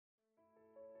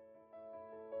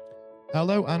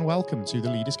Hello and welcome to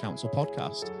the Leaders Council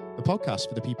podcast, the podcast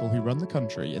for the people who run the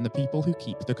country and the people who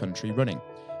keep the country running.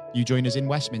 You join us in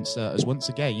Westminster as once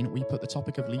again we put the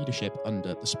topic of leadership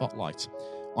under the spotlight.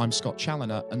 I'm Scott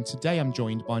Challoner and today I'm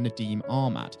joined by Nadeem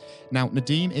Ahmad. Now,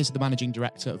 Nadeem is the Managing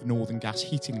Director of Northern Gas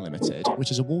Heating Ltd,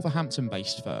 which is a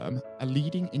Wolverhampton-based firm, a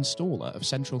leading installer of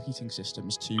central heating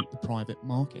systems to the private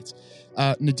market.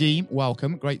 Nadeem,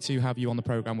 welcome. Great to have you on the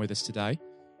programme with us today.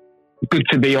 Good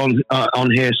to be on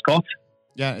here, Scott.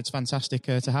 Yeah, it's fantastic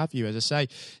to have you, as I say.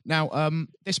 Now,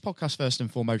 this podcast, first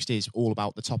and foremost, is all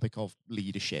about the topic of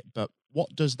leadership. But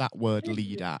what does that word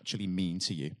leader actually mean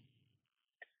to you?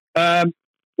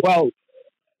 Well,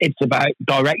 it's about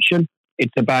direction.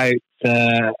 It's about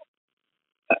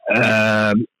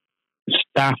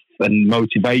staff and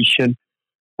motivation.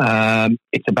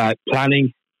 It's about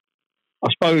planning. I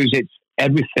suppose it's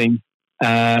everything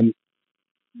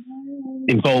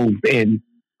involved in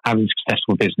having a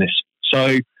successful business.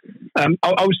 So I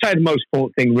would say the most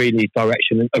important thing really is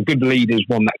direction. A good leader is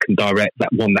one that can direct,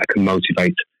 that one that can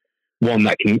motivate, one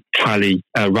that can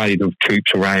rally the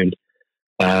troops around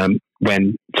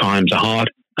when times are hard,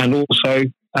 and also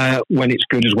when it's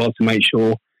good as well to make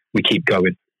sure we keep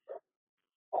going.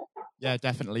 Yeah,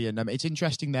 definitely. And it's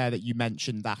interesting there that you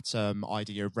mentioned that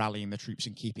idea of rallying the troops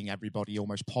and keeping everybody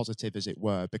almost positive, as it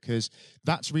were, because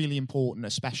that's really important,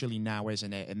 especially now,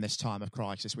 isn't it, in this time of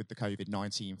crisis with the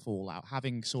COVID-19 fallout.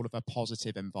 Having sort of a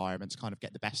positive environment to kind of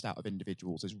get the best out of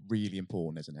individuals is really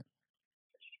important, isn't it?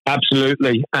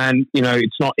 Absolutely. And, you know,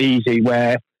 it's not easy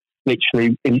where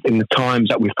literally in the times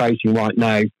that we're facing right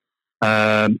now,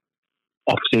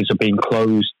 offices are being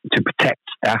closed to protect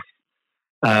staff.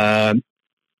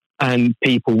 And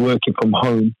people working from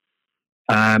home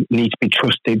need to be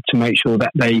trusted to make sure that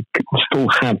they still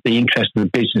have the interest of the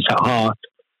business at heart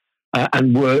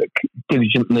and work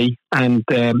diligently and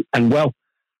well.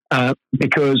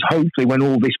 Because hopefully when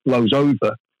all this blows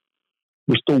over,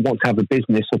 we still want to have a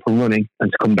business up and running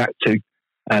and to come back to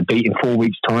be it in 4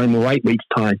 weeks' time or 8 weeks'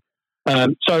 time.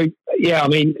 So, yeah, I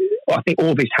mean, I think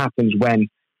all this happens when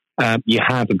you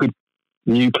have a good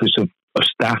nucleus of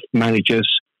staff, managers,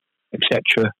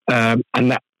 etc.,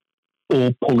 and that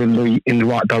all pull in the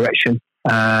right direction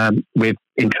with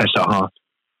interest at heart.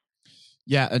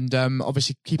 Yeah, and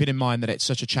obviously keeping in mind that it's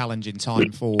such a challenging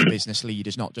time for business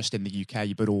leaders, not just in the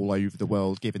UK, but all over the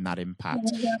world, given that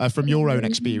impact. From your own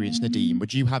experience, Nadeem,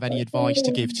 would you have any advice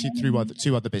to give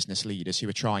to other business leaders who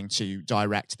are trying to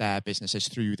direct their businesses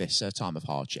through this time of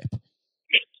hardship?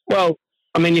 Well,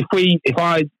 I mean, if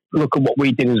I look at what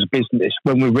we did as a business,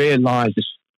 when we realised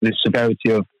the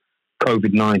severity of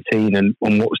COVID-19 and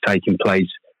what was taking place,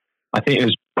 I think it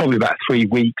was probably about 3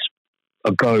 weeks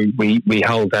ago we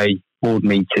held a board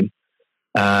meeting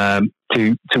to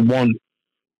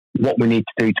what we need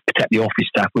to do to protect the office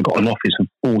staff. We've got an office of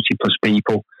 40 plus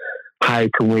people.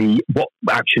 What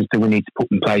actions do we need to put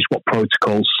in place? What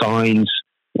protocols, signs,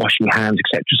 washing hands,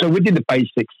 etc. So we did the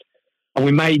basics and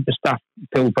we made the staff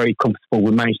feel very comfortable.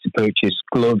 We managed to purchase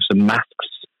gloves and masks,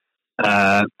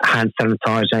 hand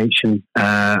sanitization,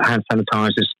 hand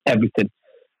sanitizers, everything.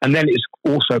 And then it's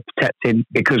also protecting,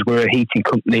 because we're a heating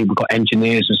company, we've got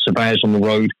engineers and surveyors on the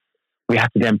road. We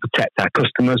have to then protect our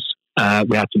customers.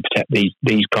 We have to protect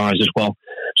these guys as well.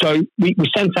 So we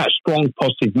sent out strong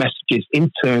positive messages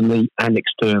internally and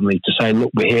externally to say, look,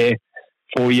 we're here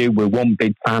for you. We're one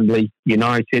big family,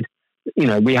 united. You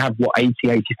know, we have 80,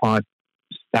 85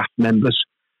 staff members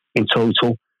in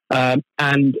total.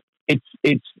 And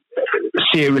it's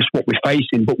serious what we're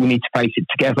facing, but we need to face it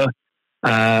together.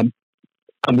 And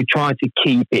we try to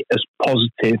keep it as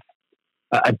positive,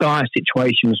 a dire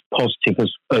situation as positive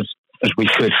as we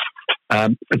could.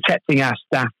 Protecting our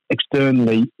staff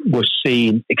externally was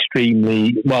seen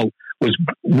was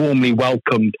warmly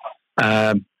welcomed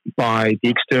by the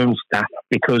external staff,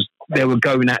 because they were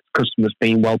going at customers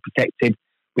being well protected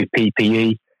with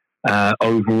PPE,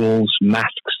 overalls,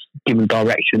 masks, given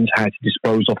directions how to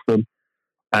dispose of them.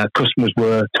 Customers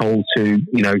were told to,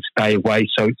 stay away,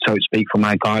 so to speak, from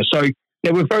our guys. So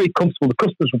they were very comfortable. The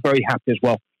customers were very happy as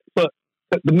well. But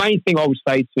the main thing I would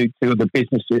say to the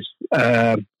businesses,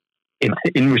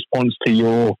 in response to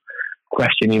your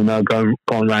question, going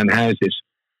around the houses,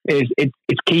 is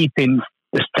it's keeping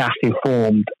the staff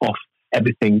informed of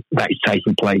everything that is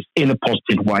taking place in a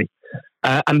positive way.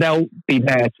 And they'll be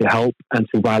there to help and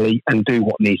to rally and do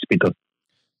what needs to be done.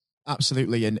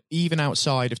 Absolutely. And even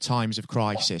outside of times of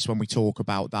crisis, when we talk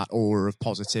about that aura of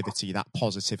positivity, that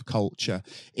positive culture,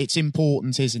 it's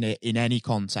important, isn't it, in any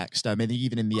context, I mean,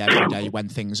 even in the everyday when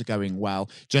things are going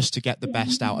well, just to get the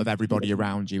best out of everybody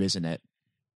around you, isn't it?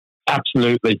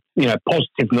 Absolutely.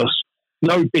 Positiveness.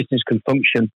 No business can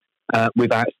function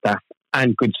without staff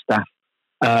and good staff.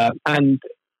 And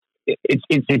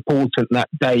it's important that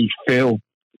they feel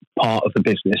part of the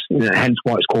business, hence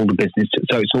why it's called a business.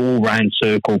 So it's all round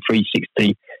circle,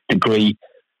 360 degree.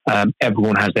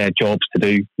 Everyone has their jobs to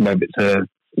do, whether it's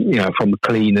from a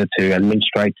cleaner to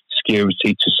administrator,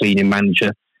 security to senior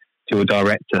manager to a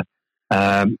director.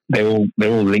 They're all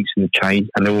links in the chain,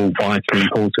 and they're all vitally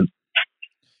important.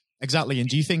 Exactly. And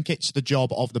do you think it's the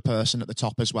job of the person at the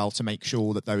top as well to make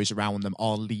sure that those around them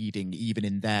are leading even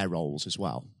in their roles as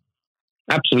well?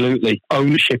 Absolutely.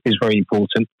 Ownership is very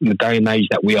important in the day and age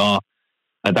that we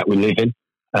live in.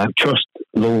 Trust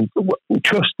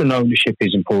and ownership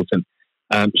is important.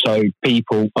 So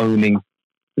people owning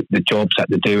the jobs that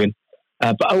they're doing.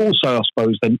 But also, I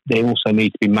suppose, they also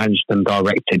need to be managed and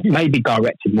directed. Maybe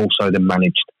directed more so than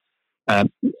managed.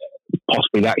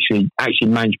 Possibly, actually,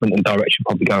 management and direction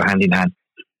probably go hand in hand.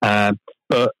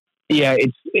 But yeah,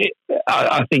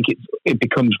 I think it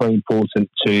becomes very important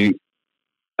to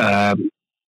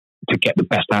get the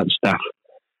best out of staff,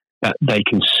 that they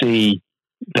can see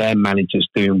their managers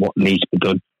doing what needs to be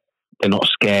done. They're not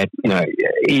scared.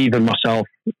 Even myself,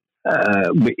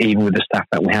 even with the staff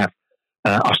that we have,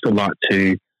 I still like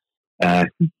to,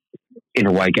 in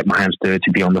a way, get my hands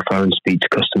dirty, be on the phone, speak to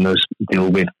customers, deal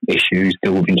with issues,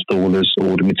 deal with installers,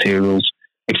 order materials,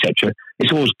 etc.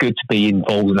 It's always good to be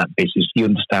involved in that business. You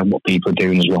understand what people are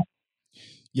doing as well.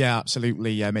 Yeah,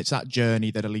 absolutely. It's that journey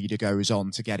that a leader goes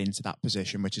on to get into that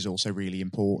position, which is also really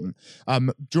important.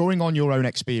 Drawing on your own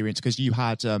experience, because you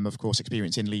had, of course,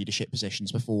 experience in leadership positions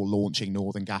before launching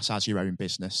Northern Gas as your own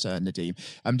business, Nadeem.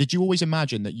 Did you always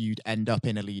imagine that you'd end up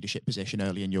in a leadership position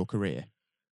early in your career?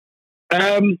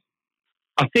 I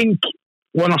think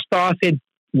when I started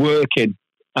working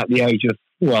at the age of,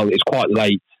 it's quite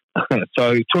late.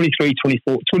 So 23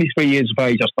 years of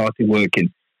age, I started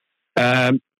working.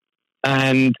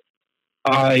 And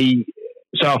I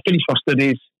finished my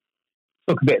studies,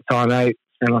 took a bit of time out,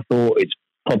 and I thought it's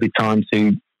probably time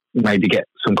to maybe get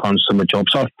some kind of summer job.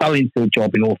 So I fell into a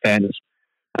job, in all fairness.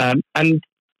 And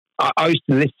I used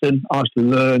to listen, I used to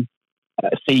learn,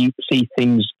 see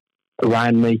things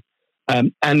around me.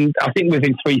 And I think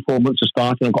within 3-4 months of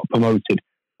starting, I got promoted.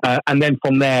 And then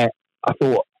from there, I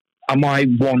thought, am I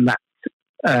one that,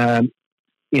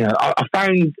 I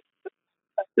found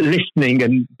listening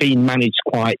and being managed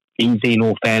quite easy, in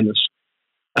all fairness.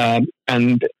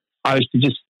 And I used to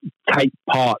just take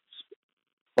parts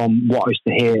from what I used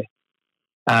to hear,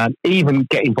 even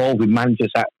get involved with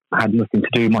managers that had nothing to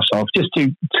do with myself, just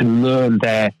to learn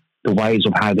the ways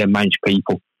of how they manage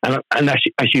people. And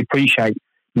as you appreciate,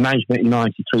 management in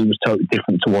 93 was totally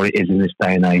different to what it is in this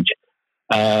day and age.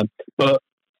 But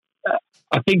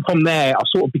I think from there, I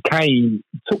sort of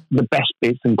took the best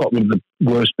bits and got rid of the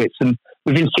worst bits. And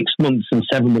within 6 months and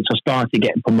 7 months, I started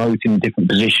getting promoted in different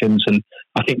positions. And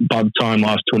I think by the time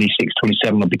I was 26,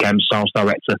 27, I became sales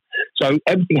director. So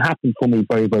everything happened for me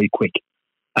very, very quick.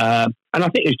 And I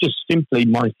think it's just simply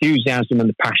my enthusiasm and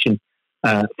the passion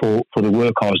for the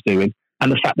work I was doing,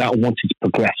 and the fact that I wanted to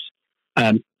progress.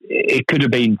 It could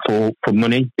have been for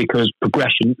money, because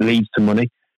progression leads to money.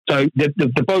 So they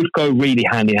both go really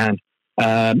hand in hand.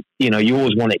 You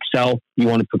always want to excel, you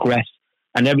want to progress,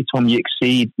 and every time you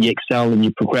exceed, you excel and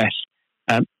you progress,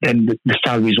 then the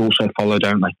salaries also follow,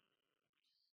 don't they?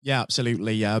 Yeah,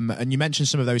 absolutely. And you mentioned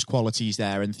some of those qualities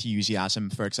there, enthusiasm,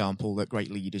 for example, that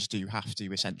great leaders do have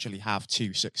to essentially have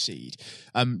to succeed.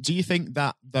 Do you think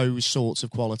that those sorts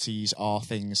of qualities are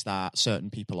things that certain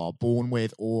people are born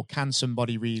with, or can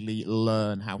somebody really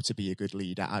learn how to be a good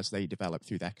leader as they develop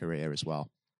through their career as well?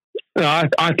 I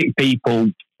think people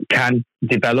can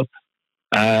develop.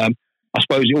 I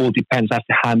suppose it all depends as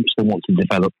to how much they want to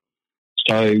develop.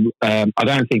 So I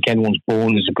don't think anyone's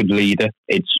born as a good leader.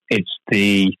 It's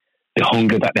the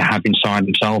hunger that they have inside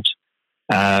themselves.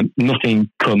 Nothing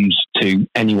comes to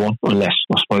anyone unless,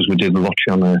 I suppose, we do the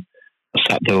lottery on a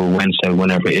Saturday or Wednesday or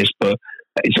whenever it is. But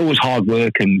it's always hard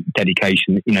work and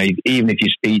dedication. Even if you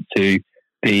speak to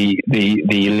the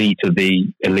elite of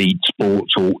the elite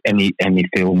sports or any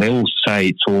field, they all say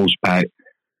it's always about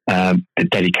the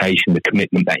dedication, the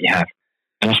commitment that you have.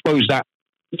 And I suppose that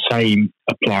same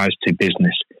applies to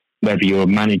business, whether you're a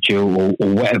manager or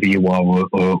whatever you are,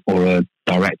 or a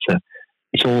director.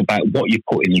 It's all about what you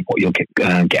put in and what you'll get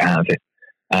out of it.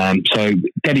 So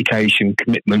dedication,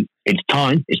 commitment, it's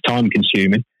time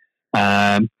consuming,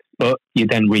 but you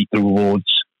then reap the rewards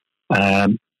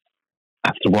after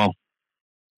a while.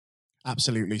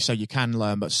 Absolutely. So you can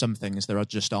learn, but some things there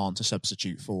just aren't a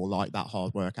substitute for, like that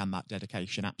hard work and that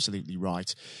dedication. Absolutely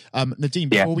right. Nadeem,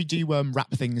 before we do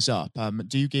wrap things up,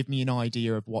 do you give me an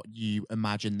idea of what you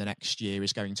imagine the next year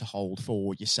is going to hold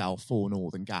for yourself, for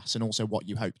Northern Gas, and also what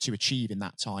you hope to achieve in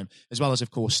that time, as well as, of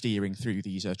course, steering through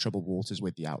these troubled waters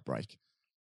with the outbreak?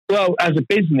 Well, as a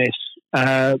business,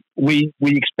 we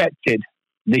expected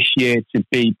this year to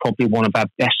be probably one of our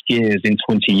best years in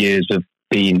 20 years of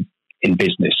being in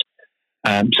business.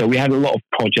 So we had a lot of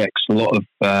projects, a lot of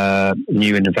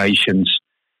new innovations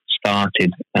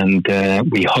started, and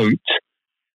we hoped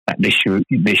that this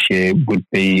year would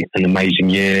be an amazing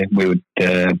year. We would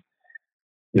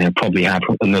probably have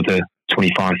another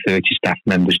 25, 30 staff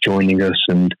members joining us,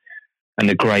 and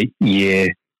a great year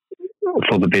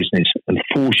for the business.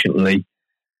 Unfortunately,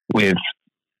 with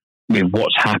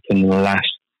what's happened in the last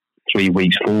 3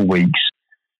 weeks, 4 weeks,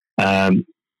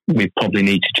 we probably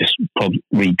need to just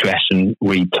redress and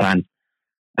replan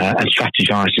and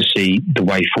strategize to see the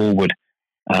way forward.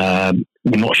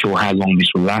 We're not sure how long this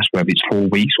will last, whether it's 4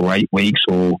 weeks or 8 weeks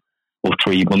or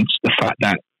 3 months. The fact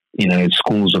that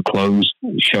schools are closed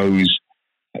shows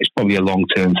it's probably a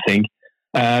long-term thing.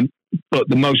 But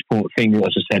the most important thing,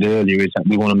 as I said earlier, is that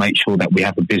we want to make sure that we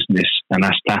have a business and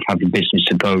our staff have a business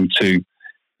to go to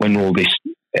when all this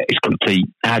is complete.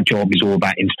 Our job is all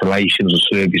about installations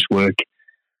or service work.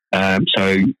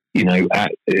 So,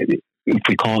 if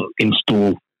we can't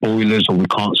install boilers or we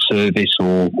can't service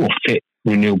or fit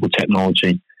renewable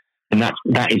technology, and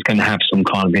that is going to have some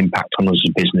kind of impact on us as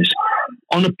a business.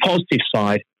 On the positive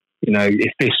side,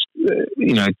 if this,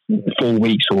 4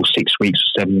 weeks or 6 weeks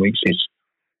or 7 weeks is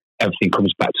everything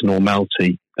comes back to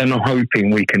normality, then I'm hoping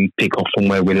we can pick off from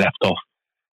where we left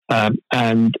off.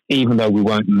 And even though we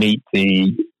won't meet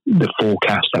the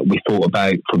forecast that we thought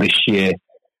about for this year,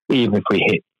 even if we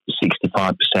hit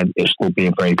 65%, it'll still be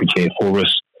a very good year for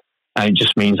us. And it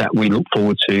just means that we look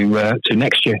forward to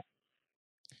next year.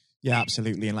 Yeah,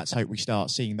 absolutely. And let's hope we start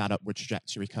seeing that upward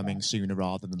trajectory coming sooner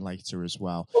rather than later as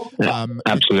well.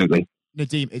 Absolutely.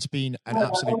 Nadeem, it's been an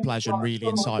absolute pleasure and really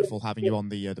insightful having you on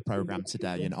the programme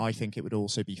today. And I think it would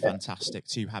also be fantastic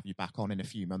to have you back on in a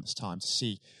few months' time to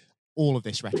see all of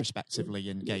this retrospectively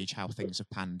and gauge how things have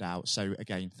panned out. So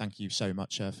again, thank you so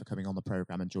much for coming on the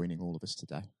programme and joining all of us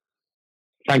today.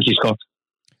 Thank you, Scott.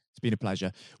 It's been a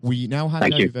pleasure. We now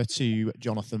hand over to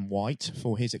Jonathan White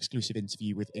for his exclusive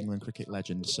interview with England cricket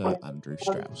legend Sir Andrew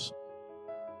Strauss.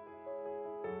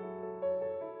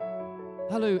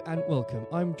 Hello and welcome.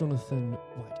 I'm Jonathan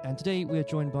White, and today we are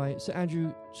joined by Sir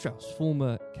Andrew Strauss,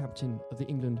 former captain of the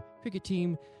England cricket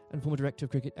team and former director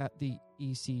of cricket at the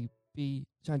ECB.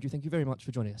 Sir Andrew, thank you very much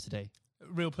for joining us today.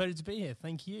 Real pleasure to be here.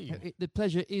 Thank you. The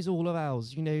pleasure is all of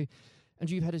ours. And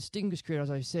you've had a distinguished career,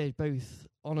 as I said, both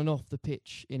on and off the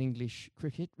pitch in English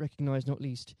cricket, recognised not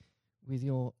least with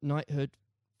your knighthood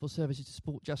for services to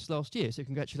sport just last year. So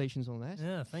congratulations on that.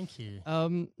 Yeah, thank you.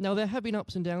 Now, there have been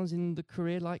ups and downs in the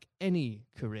career, like any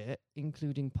career,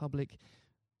 including public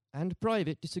and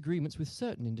private disagreements with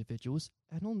certain individuals.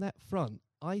 And on that front,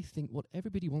 I think what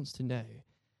everybody wants to know,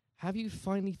 have you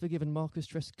finally forgiven Marcus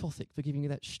Trescothick for giving you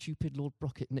that stupid Lord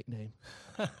Brocket nickname?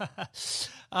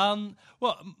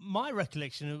 Well, my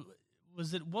recollection was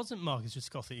that it wasn't Marcus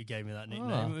Trescothick who gave me that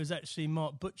nickname. It was actually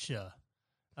Mark Butcher.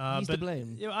 He's to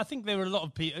blame. I think there were a lot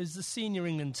of people. It was the senior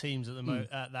England teams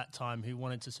at that time who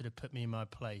wanted to sort of put me in my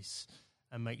place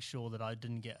and make sure that I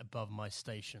didn't get above my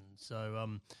station.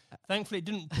 So thankfully it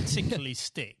didn't particularly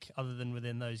stick other than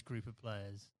within those group of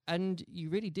players. And you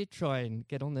really did try and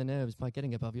get on their nerves by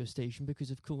getting above your station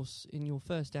because, of course, in your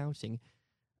first outing,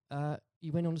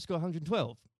 you went on to score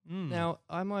 112. Now,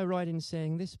 am I right in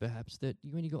saying this, perhaps, that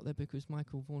you only got there because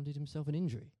Michael Vaughan did himself an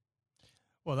injury?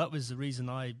 Well, that was the reason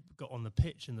I got on the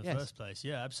pitch in the first place.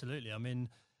 Yeah, absolutely. I mean,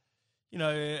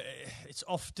 it's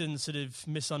often sort of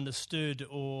misunderstood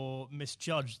or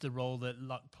misjudged the role that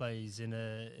luck plays in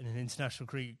an international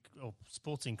career or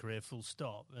sporting career, full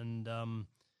stop. And,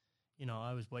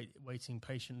 I was waiting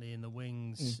patiently in the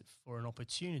wings for an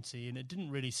opportunity, and it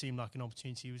didn't really seem like an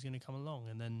opportunity was going to come along.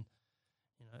 And then,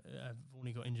 I've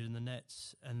only got injured in the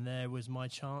nets, and there was my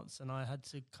chance, and I had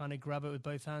to kind of grab it with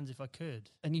both hands if I could.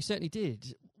 And you certainly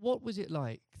did. What was it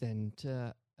like then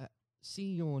to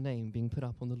see your name being put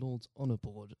up on the Lord's Honour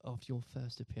Board after your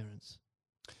first appearance?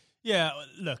 Yeah,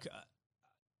 look,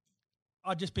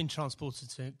 I'd just been transported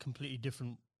to a completely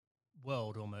different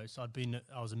world almost. I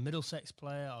was a Middlesex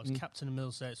player, I was captain of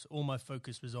Middlesex, all my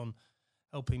focus was on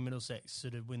helping Middlesex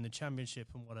sort of win the championship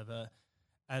and whatever.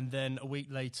 And then a week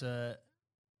later,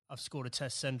 I've scored a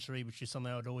test century, which is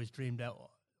something I'd always dreamed out,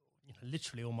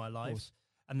 literally all my life.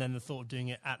 and then the thought of doing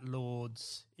it at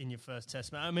Lord's in your first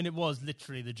test match. I mean, it was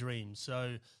literally the dream.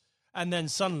 So, and then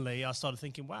suddenly I started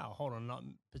thinking, wow, hold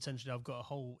on, potentially I've got a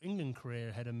whole England career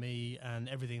ahead of me and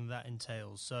everything that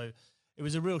entails. So it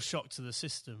was a real shock to the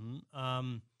system.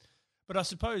 But I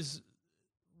suppose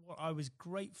what I was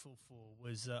grateful for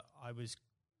was that I was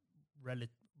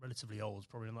relatively old,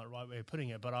 probably not the right way of putting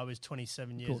it, but I was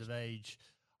 27 years of age.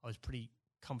 I was pretty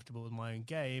comfortable with my own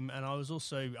game, and I was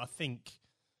also, I think,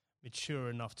 mature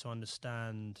enough to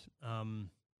understand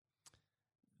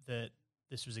that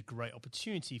this was a great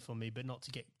opportunity for me, but not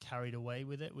to get carried away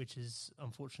with it, which is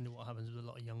unfortunately what happens with a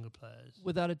lot of younger players.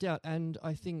 Without a doubt. And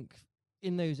I think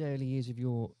in those early years of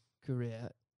your career,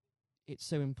 it's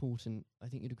so important, I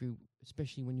think you'd agree,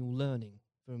 especially when you're learning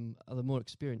from other more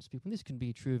experienced people, and this can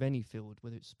be true of any field,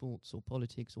 whether it's sports or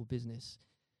politics or business,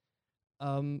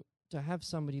 to have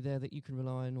somebody there that you can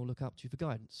rely on or look up to for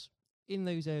guidance. In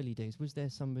those early days, was there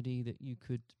somebody that you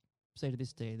could say to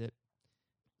this day that,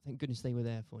 thank goodness they were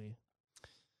there for you?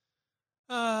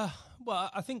 Well,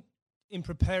 I think in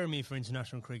preparing me for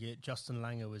international cricket, Justin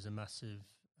Langer was a massive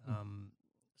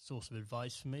source of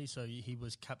advice for me. So he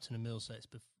was captain of Middlesex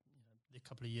a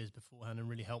couple of years beforehand and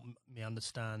really helped me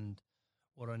understand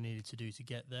what I needed to do to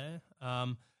get there.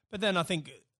 But then I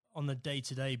think on the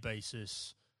day-to-day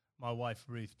basis, my wife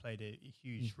Ruth played a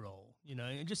huge role,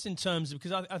 just in terms of,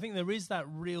 because I think there is that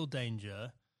real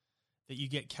danger that you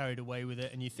get carried away with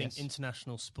it and you think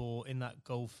international sport in that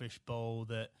goldfish bowl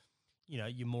that,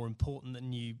 you're more important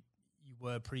than you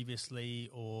were previously,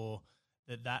 or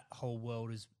that whole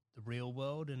world is the real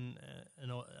world. And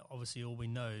obviously all we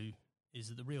know is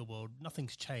that the real world,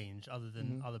 nothing's changed other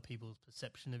than other people's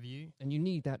perception of you. And you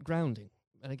need that grounding.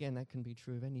 And again, that can be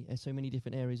true of so many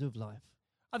different areas of life.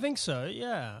 I think so,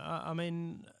 yeah. I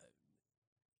mean,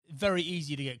 very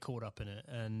easy to get caught up in it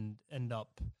and end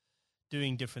up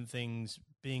doing different things,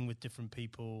 being with different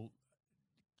people,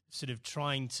 sort of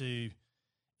trying to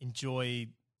enjoy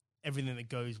everything that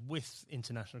goes with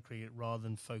international cricket rather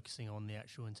than focusing on the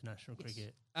actual international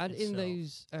cricket. And itself. In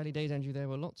those early days, Andrew, there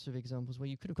were lots of examples where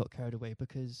you could have got carried away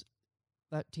because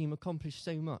that team accomplished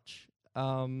so much.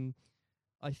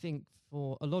 I think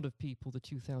for a lot of people, the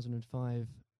 2005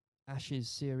 Ashes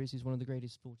series is one of the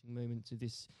greatest sporting moments of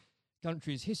this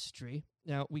country's history.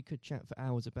 Now, we could chat for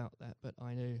hours about that, but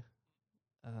I know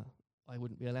I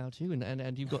wouldn't be allowed to,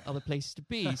 and you've got other places to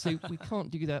be, so we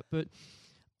can't do that. But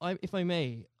if I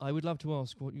may, I would love to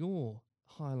ask what your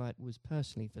highlight was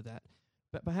personally for that,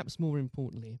 but perhaps more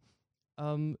importantly,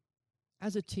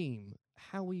 as a team,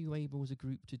 how were you able as a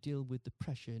group to deal with the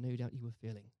pressure no doubt you were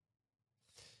feeling?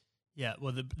 Yeah,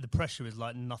 well, the pressure is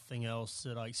like nothing else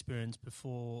that I experienced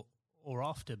before or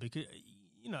after, because,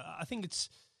 I think it's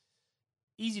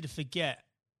easy to forget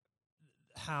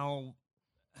how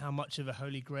much of a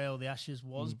holy grail the Ashes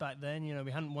was back then.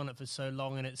 We hadn't won it for so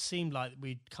long, and it seemed like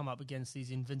we'd come up against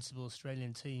these invincible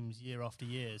Australian teams year after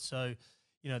year. So,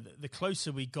 the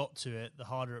closer we got to it, the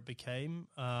harder it became.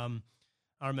 I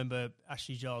remember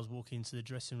Ashley Giles walking into the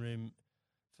dressing room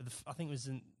for I think it was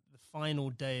in the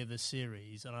final day of the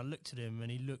series, and I looked at him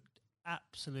and he looked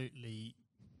absolutely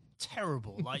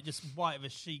terrible, like just white of a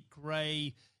sheet,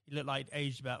 grey. He looked like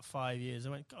aged about 5 years. I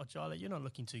went, God, Charlie, you're not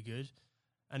looking too good.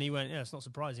 And he went, yeah, it's not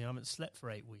surprising. I haven't slept for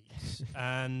 8 weeks.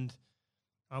 And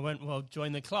I went, well,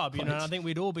 join the club. And I think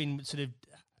we'd all been sort of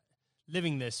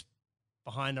living this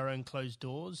behind our own closed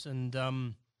doors. And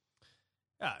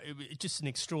it's just an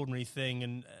extraordinary thing.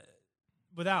 And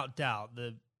without doubt,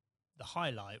 the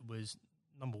highlight was,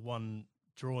 number one,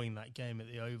 drawing that game at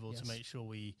the Oval to make sure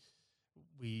we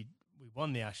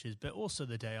won the Ashes, but also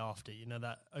the day after,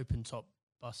 that open-top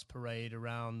bus parade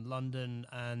around London,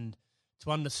 and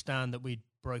to understand that we'd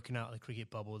broken out of the cricket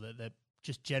bubble, that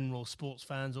just general sports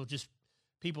fans or just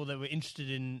people that were interested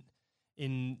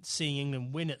in seeing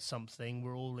England win at something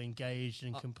were all engaged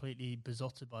and completely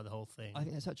besotted by the whole thing. I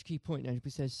think that's such a key point now,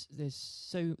 because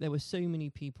there were so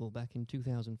many people back in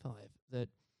 2005 that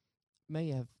may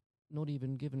have not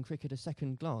even given cricket a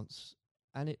second glance,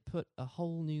 and it put a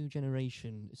whole new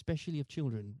generation, especially of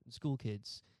children, school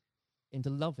kids, into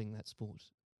loving that sport.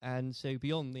 And so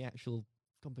beyond the actual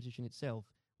competition itself,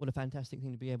 what a fantastic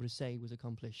thing to be able to say was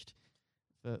accomplished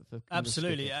for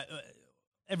absolutely.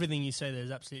 Everything you say there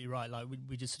is absolutely right. Like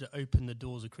we just sort of opened the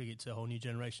doors of cricket to a whole new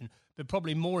generation. But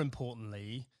probably more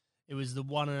importantly, it was the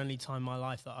one and only time in my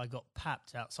life that I got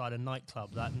papped outside a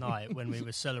nightclub that night when we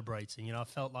were celebrating. I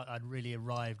felt like I'd really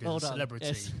arrived as a celebrity.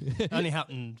 Yes. It only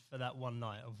happened for that one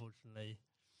night, unfortunately.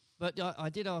 But I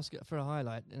did ask for a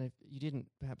highlight, and if you didn't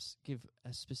perhaps give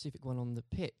a specific one on the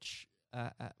pitch,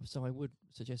 so I would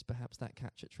suggest perhaps that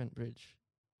catch at Trent Bridge.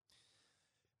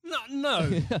 No.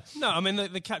 I mean,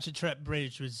 the Catch-a-Trep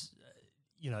Bridge was,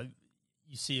 you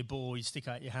see a ball, you stick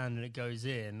out your hand and it goes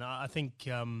in. I think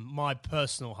my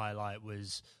personal highlight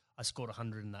was I scored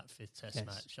 100 in that fifth test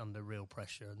match under real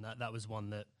pressure. And that was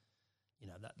one that,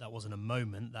 that wasn't a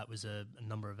moment. That was a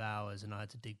number of hours, and I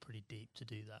had to dig pretty deep to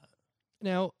do that.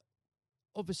 Now,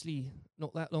 obviously,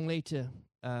 not that long later,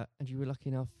 and you were lucky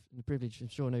enough and the privilege, I'm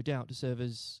sure, no doubt, to serve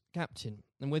as captain.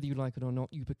 And whether you like it or not,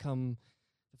 you become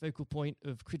the focal point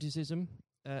of criticism.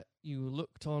 You were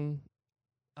looked on,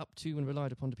 up to, and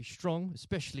relied upon to be strong,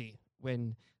 especially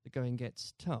when the going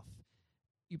gets tough.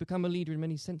 You become a leader in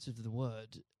many senses of the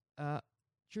word.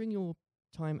 During your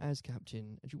time as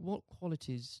captain, what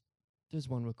qualities does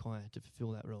one require to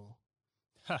fulfill that role?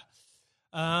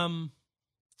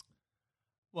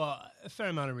 Well, a fair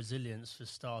amount of resilience for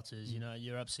starters.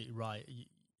 You're absolutely right.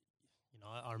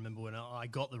 I remember when I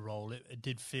got the role, it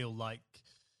did feel like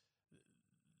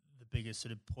the biggest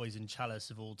sort of poison chalice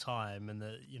of all time, and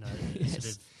sort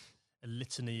of a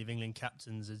litany of England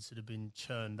captains had sort of been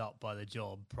churned up by the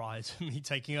job prior to me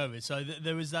taking over. So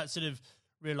there was that sort of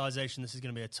realization this is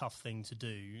going to be a tough thing to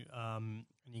do, and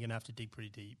you're going to have to dig pretty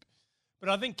deep. But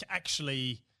I think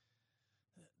actually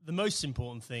the most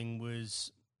important thing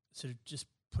was sort of just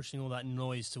pushing all that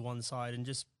noise to one side and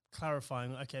just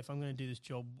clarifying, okay, if I'm going to do this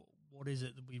job, what is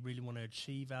it that we really want to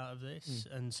achieve out of this?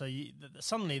 And so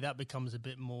suddenly that becomes a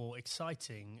bit more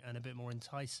exciting and a bit more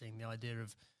enticing, the idea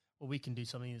of, well, we can do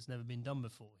something that's never been done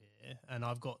before here, and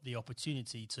I've got the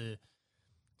opportunity to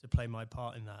play my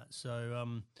part in that.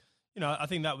 So, I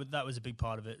think that was a big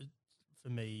part of it for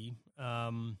me.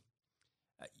 I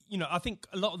think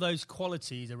a lot of those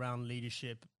qualities around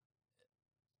leadership,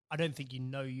 I don't think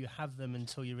you have them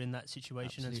until you're in that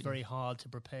situation. Absolutely. It's very hard to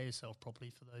prepare yourself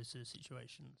properly for those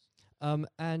situations.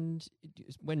 And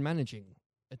when managing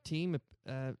a team,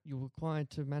 you're required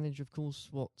to manage, of course,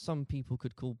 what some people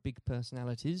could call big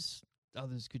personalities.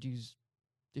 Others could use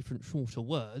different, shorter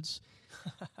words.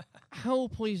 How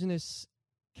poisonous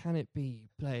can it be,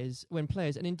 when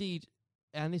players, and indeed,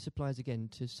 and this applies again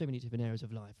to so many different areas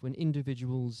of life, when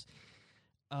individuals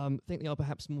think they are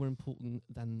perhaps more important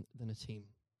than a team?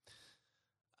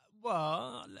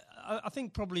 Well, I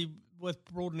think probably worth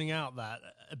broadening out that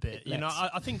a bit.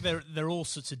 I think there are all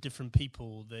sorts of different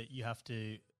people that you have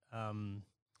to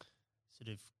sort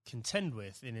of contend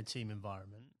with in a team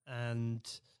environment, and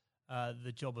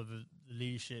the job of the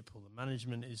leadership or the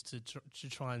management is to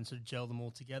try and sort of gel them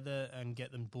all together and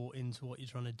get them bought into what you're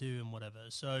trying to do and whatever.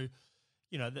 So,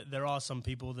 there are some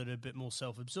people that are a bit more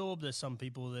self-absorbed. There's some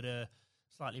people that are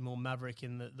slightly more maverick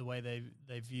in the way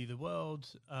they view the world.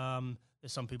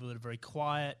 There's some people that are very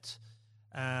quiet.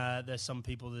 There's some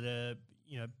people that are,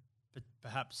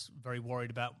 perhaps very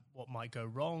worried about what might go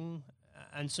wrong.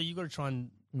 And so you've got to try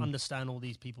and understand all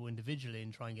these people individually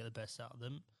and try and get the best out of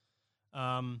them.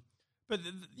 But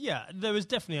there was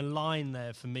definitely a line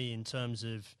there for me in terms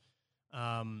of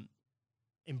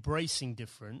embracing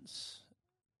difference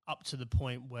up to the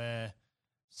point where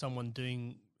someone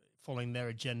following their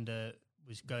agenda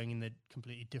was going in a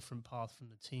completely different path from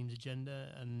the team's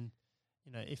agenda. And,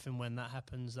 if and when that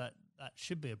happens, that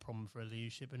should be a problem for a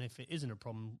leadership. And if it isn't a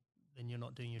problem, then you're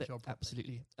not doing your job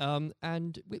properly. Absolutely.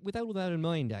 And with all that in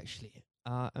mind, actually,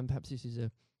 and perhaps this is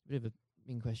a bit of a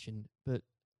mean question, but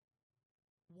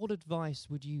what advice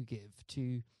would you give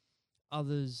to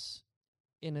others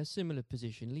in a similar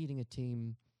position, leading a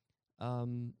team,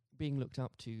 being looked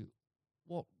up to?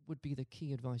 What would be the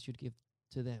key advice you'd give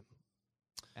to them,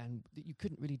 and that you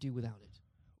couldn't really do without it?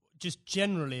 Just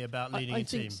generally about leading a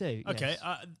team? I think so, yes. Okay,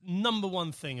 number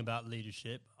one thing about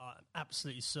leadership, I'm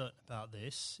absolutely certain about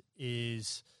this,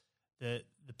 is that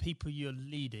the people you're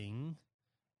leading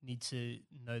need to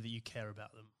know that you care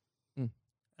about them.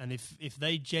 And if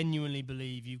they genuinely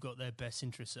believe you've got their best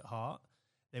interests at heart,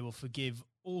 they will forgive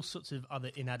all sorts of other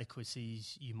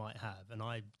inadequacies you might have, and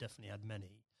I definitely had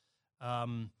many.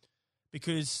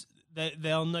 Because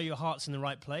they'll know your heart's in the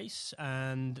right place,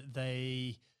 and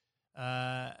they'll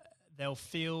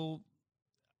feel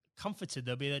comforted.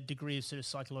 There'll be a degree of sort of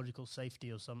psychological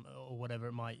safety or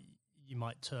whatever you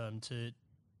might term to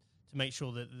make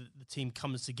sure that the team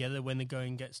comes together when the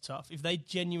going gets tough. If they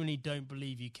genuinely don't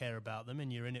believe you care about them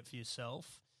and you're in it for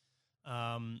yourself,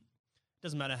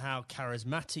 doesn't matter how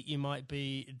charismatic you might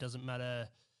be. It doesn't matter,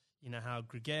 how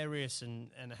gregarious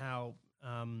and how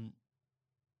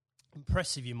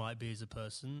impressive you might be as a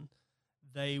person.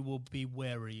 They will be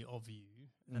wary of you,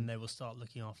 and they will start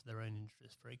looking after their own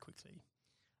interests very quickly.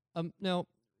 Now,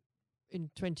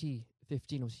 in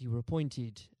 2015, obviously, you were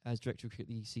appointed as Director of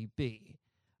Cricket at the ECB.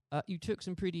 You took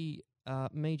some pretty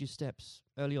major steps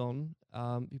early on.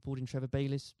 You brought in Trevor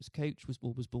Bayliss as coach,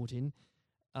 was brought in.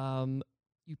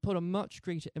 You put a much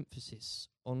greater emphasis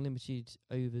on limited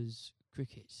overs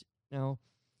cricket. Now,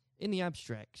 in the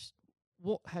abstract,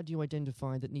 what had you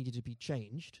identified that needed to be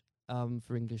changed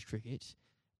for English cricket?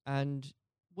 And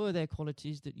were there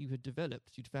qualities that you had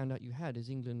developed, you'd found out you had as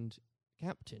England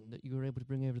captain, that you were able to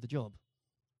bring over to the job?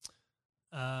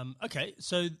 Okay,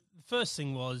 so the first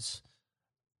thing was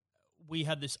we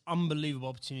had this unbelievable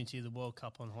opportunity of the World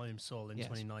Cup on home soil in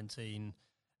 2019.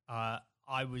 I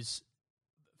was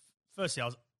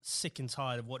sick and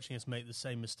tired of watching us make the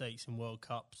same mistakes in World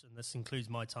Cups, and this includes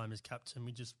my time as captain.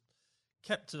 We just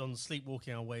kept on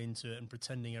sleepwalking our way into it and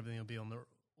pretending everything would be all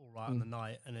right on the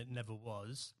night, and it never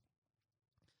was.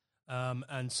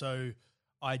 And so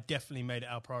I definitely made it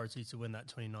our priority to win that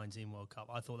 2019 World Cup.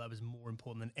 I thought that was more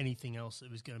important than anything else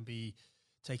that was going to be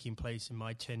taking place in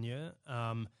my tenure.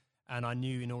 And I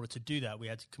knew in order to do that, we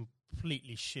had to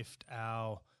completely shift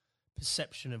our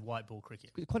perception of white ball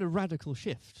cricket. Quite a radical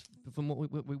shift from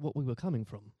what we were coming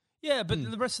from. Yeah, but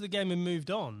the rest of the game had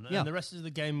moved on. Yeah. And the rest of the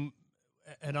game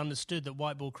had understood that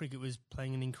white ball cricket was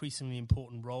playing an increasingly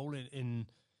important role in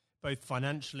both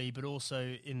financially, but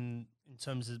also in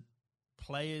terms of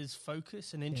players'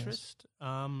 focus and interest. Yes.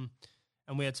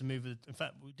 And we had to move. In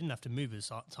fact, we didn't have to move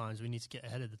at times. We need to get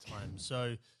ahead of the time.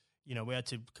 So, we had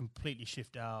to completely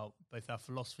shift both our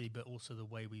philosophy, but also the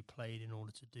way we played in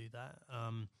order to do that.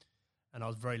 And I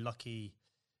was very lucky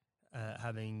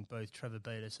having both Trevor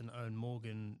Bayliss and Owen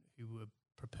Morgan, who were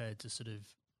prepared to sort of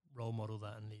role model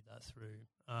that and lead that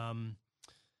through.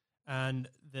 And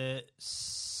the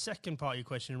second part of your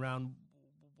question around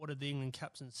what had the England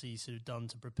captaincy sort of done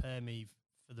to prepare me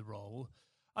for the role,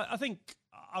 I think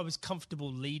I was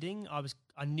comfortable leading.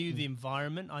 I knew the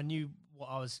environment. I knew what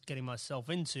I was getting myself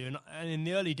into. And in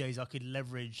the early days, I could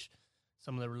leverage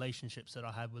some of the relationships that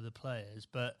I had with the players.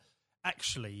 But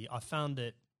actually, I found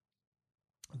it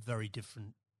a very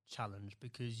different challenge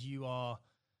because you are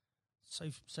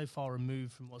so far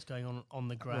removed from what's going on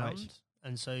the ground. Right.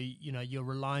 And so, you're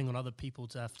relying on other people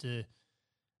to have to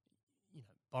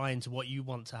buy into what you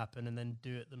want to happen and then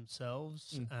do it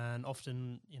themselves. And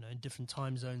often, in different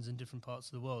time zones in different parts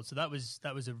of the world. So that was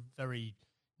a very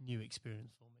new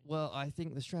experience for me. Well, I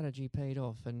think the strategy paid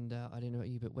off, and I don't know about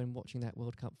you, but when watching that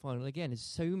World Cup final, again, as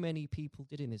so many people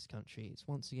did in this country, it's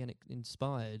once again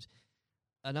inspired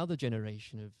another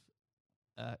generation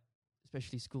of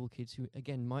especially school kids who,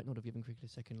 again, might not have given cricket a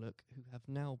second look, who have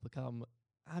now become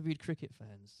avid cricket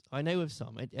fans. I know of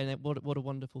some, and what a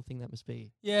wonderful thing that must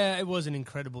be. Yeah, it was an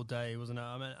incredible day, wasn't it?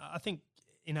 I mean, I think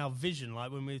in our vision,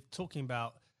 like when we're talking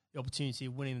about the opportunity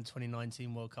of winning the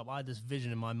 2019 World Cup, I had this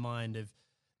vision in my mind of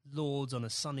Lords on a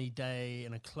sunny day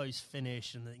and a close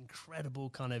finish and the incredible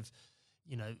kind of,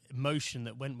 emotion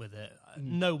that went with it.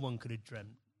 No one could have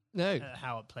dreamt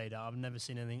how it played out. I've never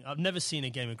seen anything. I've never seen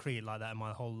a game of cricket like that in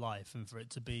my whole life, and for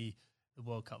it to be the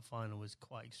World Cup final was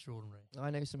quite extraordinary. I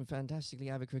know some fantastically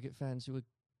avid cricket fans who were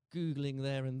Googling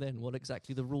there and then what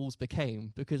exactly the rules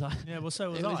became, because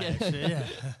so was I. Actually, yeah,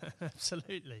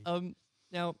 absolutely.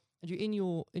 Now, Andrew, in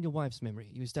your wife's memory,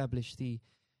 you established the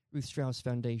Ruth Strauss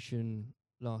Foundation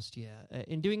last year.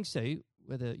 In doing so,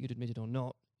 whether you'd admit it or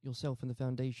not, yourself and the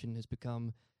foundation has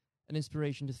become an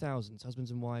inspiration to thousands, husbands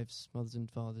and wives, mothers and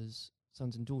fathers,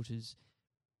 sons and daughters.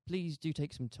 Please do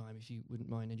take some time, if you wouldn't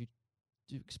mind, Andrew,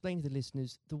 to explain to the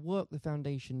listeners the work the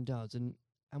foundation does and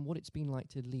what it's been like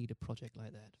to lead a project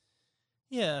like that.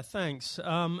 Yeah, thanks.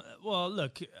 Well,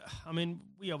 look, I mean,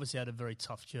 we obviously had a very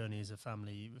tough journey as a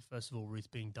family. First of all, Ruth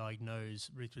being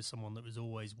diagnosed. Ruth was someone that was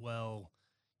always well.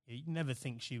 You never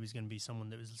think she was going to be someone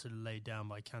that was sort of laid down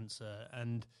by cancer.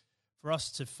 And for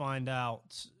us to find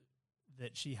out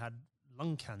that she had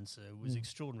lung cancer was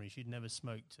extraordinary. She'd never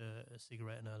smoked a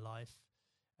cigarette in her life.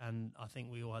 And I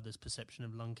think we all had this perception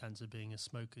of lung cancer being a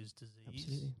smoker's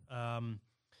disease. Absolutely.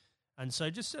 And so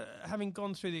just having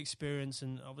gone through the experience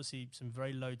and obviously some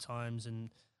very low times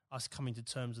and us coming to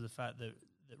terms with the fact that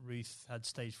Ruth had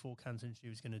stage 4 cancer and she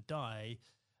was going to die,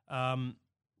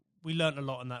 we learnt a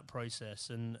lot in that process.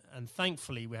 And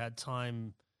thankfully we had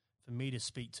time for me to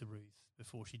speak to Ruth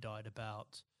before she died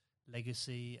about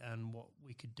legacy and what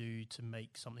we could do to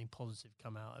make something positive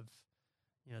come out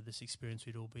of this experience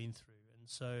we'd all been through. And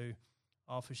so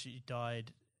after she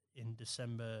died in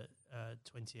December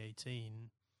 2018,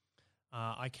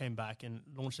 I came back and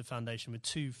launched a foundation with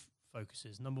two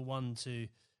focuses. Number one, to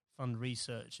fund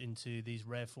research into these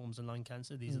rare forms of lung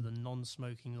cancer. These are the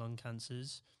non-smoking lung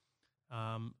cancers.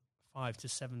 5,000 to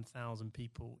 7,000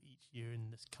 people each year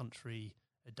in this country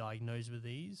are diagnosed with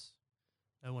these.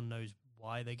 No one knows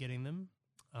why they're getting them,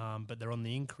 but they're on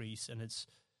the increase, and it's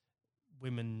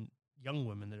young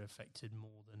women that are affected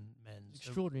more than men.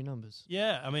 Extraordinary numbers.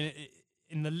 Yeah, I mean,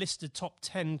 in the list of top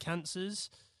 10 cancers,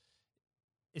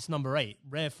 it's number 8.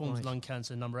 Rare forms of lung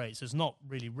cancer, number 8. So it's not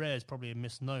really rare. It's probably a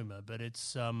misnomer, but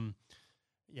it's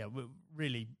we're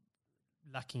really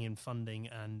lacking in funding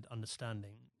and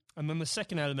understanding. And then the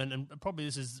second element, and probably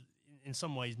this is in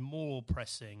some ways more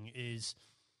pressing, is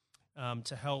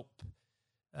to help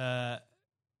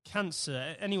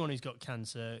cancer, anyone who's got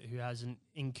cancer who has an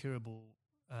incurable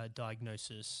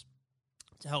diagnosis,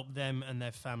 to help them and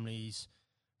their families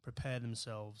prepare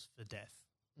themselves for death.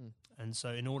 And so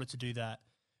in order to do that,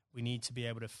 we need to be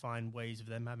able to find ways of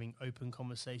them having open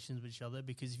conversations with each other,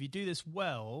 because if you do this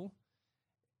well,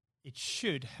 it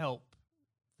should help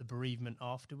the bereavement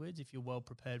afterwards if you're well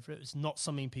prepared for it. It's not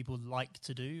something people like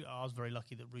to do. I was very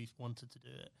lucky that Ruth wanted to do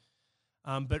it.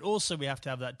 But also we have to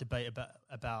have that debate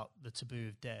about the taboo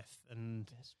of death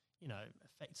and,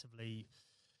 effectively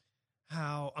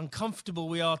how uncomfortable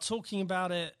we are talking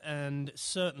about it, and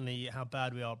certainly how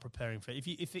bad we are preparing for it.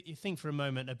 If you think for a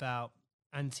moment about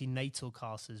antenatal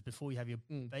classes before you have your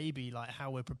baby, like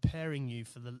how we're preparing you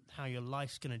for how your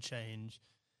life's going to change,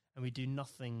 and we do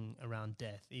nothing around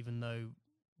death, even though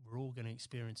we're all going to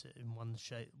experience it in one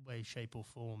way, shape or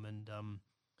form. And,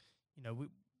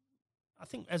 I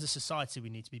think as a society we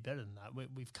need to be better than that.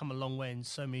 We've come a long way in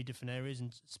so many different areas,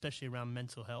 and especially around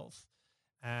mental health,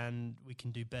 and we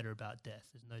can do better about death.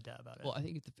 There's no doubt about it. Well, I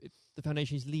think if the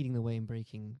foundation is leading the way in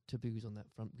breaking taboos on that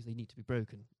front, because they need to be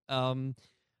broken.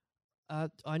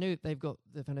 I know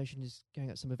the foundation is going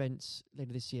out some events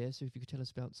later this year, so if you could tell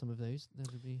us about some of those,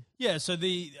 that would be... Yeah, so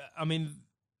we've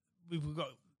got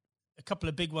a couple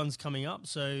of big ones coming up.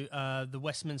 So the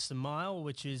Westminster Mile,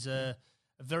 which is a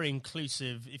very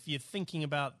inclusive... If you're think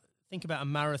about a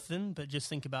marathon, but just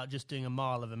think about just doing a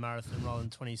mile of a marathon rather than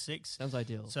 26. Sounds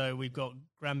ideal. So we've got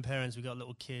grandparents, we've got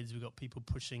little kids, we've got people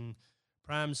pushing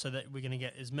prams, so that we're going to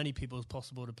get as many people as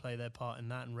possible to play their part in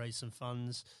that and raise some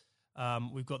funds.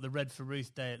 We've got the Red for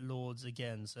Ruth Day at Lord's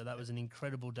again, so that was an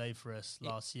incredible day for us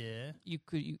last year.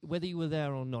 Whether you were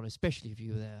there or not, especially if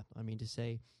you were there, I mean to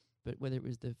say, but whether it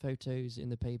was the photos in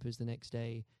the papers the next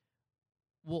day,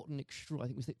 what an I think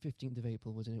it was the 15th of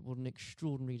April, wasn't it? What an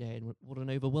extraordinary day, and what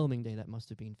an overwhelming day that must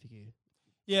have been for you.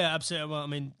 Yeah, absolutely. Well, I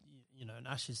mean, an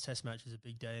Ashes Test match is a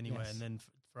big day anyway, and then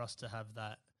for us to have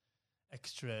that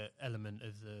extra element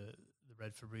of the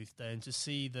Red for Ruth Day, and to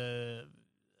see the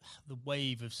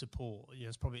wave of support,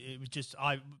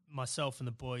 myself and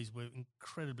the boys were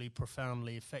incredibly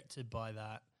profoundly affected by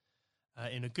that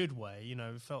in a good way.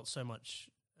 We felt so much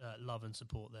love and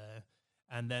support there.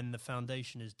 And then the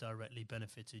foundation is directly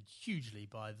benefited hugely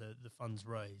by the funds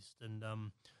raised. And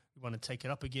we want to take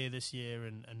it up a gear this year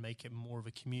and make it more of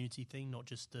a community thing, not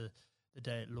just the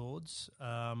day at Lord's.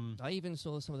 I even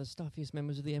saw some of the stuffiest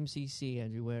members of the MCC,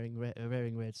 Andrew, wearing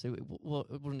red. So what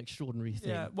an extraordinary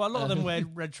thing. Yeah, well, a lot of them wear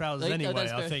red trousers anyway,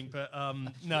 I think. But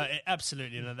no,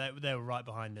 absolutely. They were right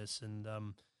behind us. And,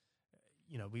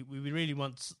 we really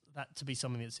want that to be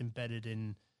something that's embedded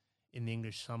in the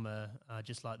English summer,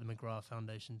 just like the McGrath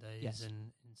Foundation Days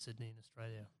in Sydney in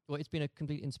Australia. Well, it's been a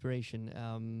complete inspiration,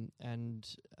 and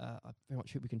I very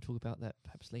much hope we can talk about that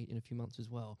perhaps late in a few months as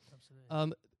well.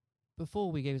 Absolutely.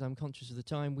 Before we go, as I'm conscious of the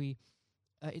time,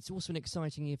 it's also an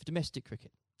exciting year for domestic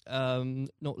cricket,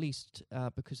 not least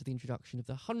because of the introduction of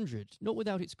the 100, not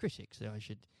without its critics,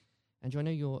 Andrew, I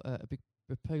know you're a big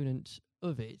proponent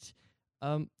of it.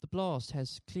 The Blast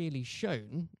has clearly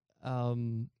shown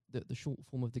that the short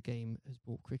form of the game has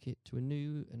brought cricket to a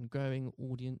new and growing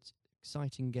audience,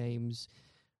 exciting games.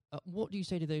 What do you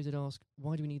say to those that ask,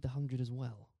 why do we need the 100 as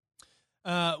well?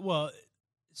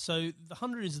 So the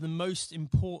 100 is the most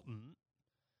important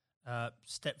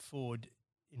step forward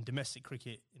in domestic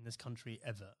cricket in this country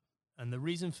ever. And the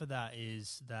reason for that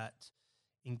is that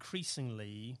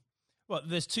increasingly... Well,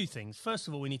 there's two things. First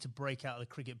of all, we need to break out of the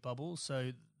cricket bubble.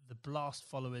 So the Blast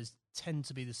followers tend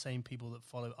to be the same people that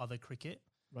follow other cricket.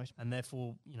 Right. And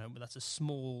therefore, that's a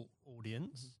small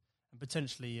audience and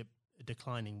potentially a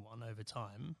declining one over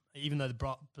time, even though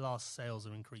the Blast sales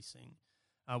are increasing.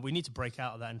 We need to break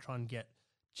out of that and try and get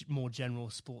more general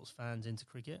sports fans into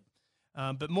cricket.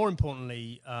 But more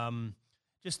importantly,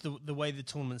 just the way the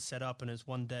tournament's set up, and it's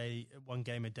one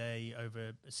game a day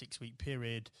over a 6-week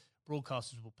period,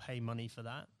 broadcasters will pay money for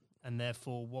that. And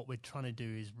therefore, what we're trying to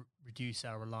do is reduce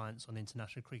our reliance on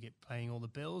international cricket paying all the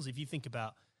bills. If you think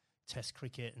about Test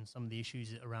cricket and some of the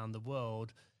issues around the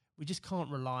world, we just can't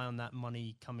rely on that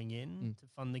money coming in to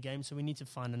fund the game. So we need to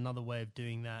find another way of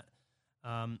doing that.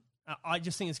 I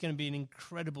just think it's going to be an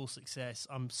incredible success.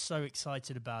 I'm so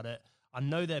excited about it. I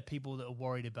know there are people that are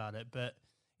worried about it, but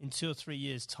in 2 or 3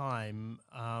 years' time,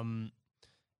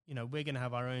 we're going to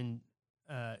have our own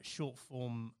short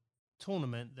form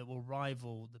tournament that will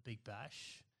rival the Big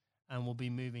Bash, and we'll be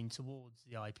moving towards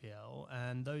the IPL.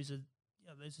 And those are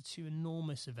two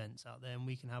enormous events out there, and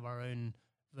we can have our own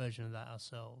version of that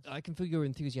ourselves. I can feel your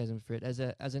enthusiasm for it. As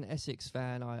an Essex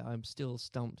fan, I'm still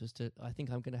stumped as to, I think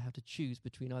I'm going to have to choose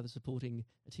between either supporting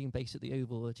a team based at the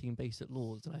Oval or a team based at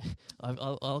Lords. And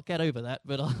I'll get over that,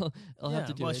 but I'll have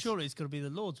to do it. Well, surely it's got to be the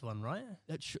Lords one, right?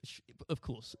 Of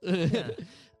course. Yeah.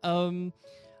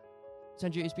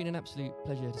 Sanjay, it's been an absolute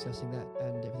pleasure discussing that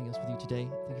and everything else with you today.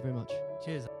 Thank you very much.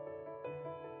 Cheers.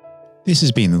 This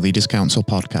has been the Leaders Council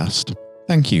podcast.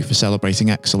 Thank you for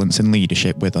celebrating excellence in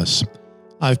leadership with us.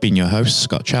 I've been your host,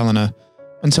 Scott Challoner.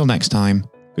 Until next time,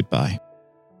 goodbye.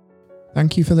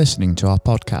 Thank you for listening to our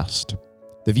podcast.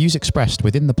 The views expressed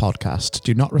within the podcast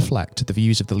do not reflect the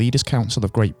views of the Leaders Council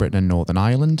of Great Britain and Northern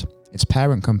Ireland, its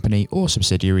parent company or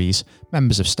subsidiaries,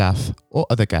 members of staff, or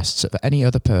other guests of any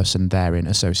other person therein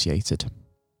associated.